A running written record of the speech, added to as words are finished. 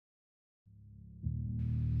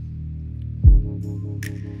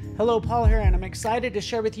Hello, Paul here, and I'm excited to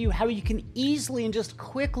share with you how you can easily and just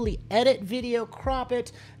quickly edit video, crop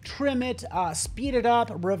it, trim it, speed it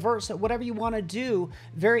up, reverse it, whatever you want to do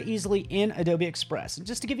very easily in Adobe Express. And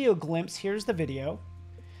just to give you a glimpse, here's the video.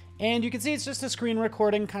 And you can see it's just a screen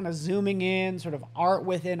recording, kind of zooming in, sort of art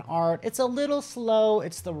within art. It's a little slow.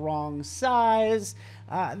 It's the wrong size.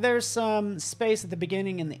 There's some space at the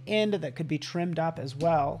beginning and the end that could be trimmed up as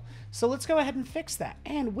well. So let's go ahead and fix that.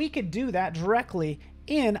 And we could do that directly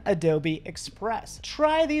in Adobe Express.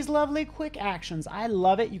 Try these lovely quick actions. I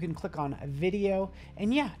love it. You can click on video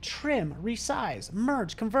and yeah, trim, resize,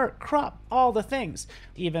 merge, convert, crop, all the things,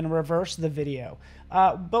 even reverse the video.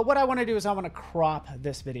 But what I want to do is I want to crop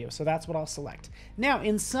this video. So that's what I'll select. Now,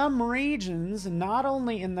 in some regions, not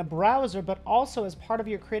only in the browser, but also as part of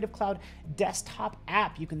your Creative Cloud desktop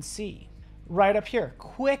app, you can see right up here,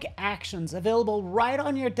 quick actions available right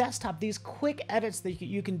on your desktop. These quick edits that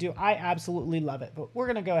you can do, I absolutely love it. But we're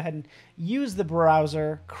going to go ahead and use the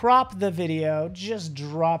browser, crop the video, just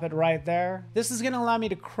drop it right there. This is going to allow me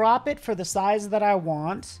to crop it for the size that I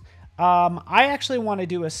want. I actually want to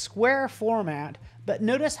do a square format, but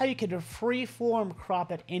notice how you can freeform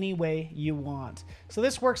crop it any way you want. So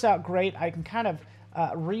this works out great. I can kind of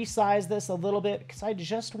resize this a little bit because I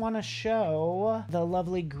just want to show the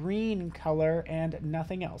lovely green color and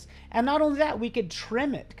nothing else. And not only that, we could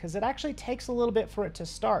trim it because it actually takes a little bit for it to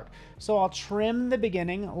start. So I'll trim the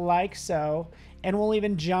beginning like so, and we'll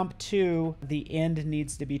even jump to the end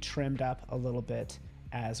needs to be trimmed up a little bit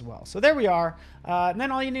as well. So there we are. And then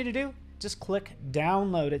all you need to do, just click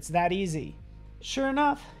download. It's that easy. Sure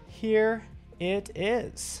enough, here it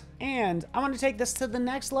is. And I want to take this to the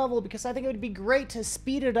next level because I think it would be great to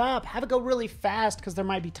speed it up, have it go really fast because there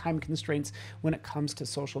might be time constraints when it comes to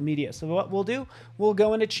social media. So what we'll do, we'll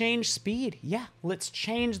go into change speed. Yeah, let's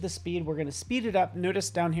change the speed. We're going to speed it up.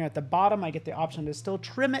 Notice down here at the bottom, I get the option to still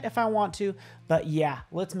trim it if I want to, but yeah,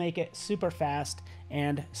 let's make it super fast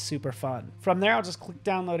and super fun. From there, I'll just click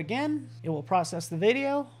download again. It will process the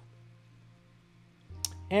video.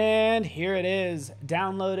 And here it is,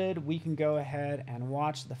 downloaded. We can go ahead and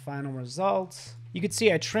watch the final results. You can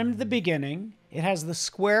see I trimmed the beginning. It has the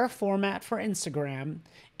square format for Instagram,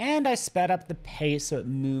 and I sped up the pace so it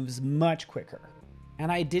moves much quicker. And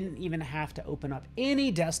I didn't even have to open up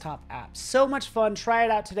any desktop apps. So much fun. Try it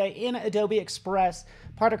out today in Adobe Express,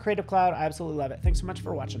 part of Creative Cloud. I absolutely love it. Thanks so much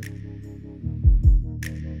for watching.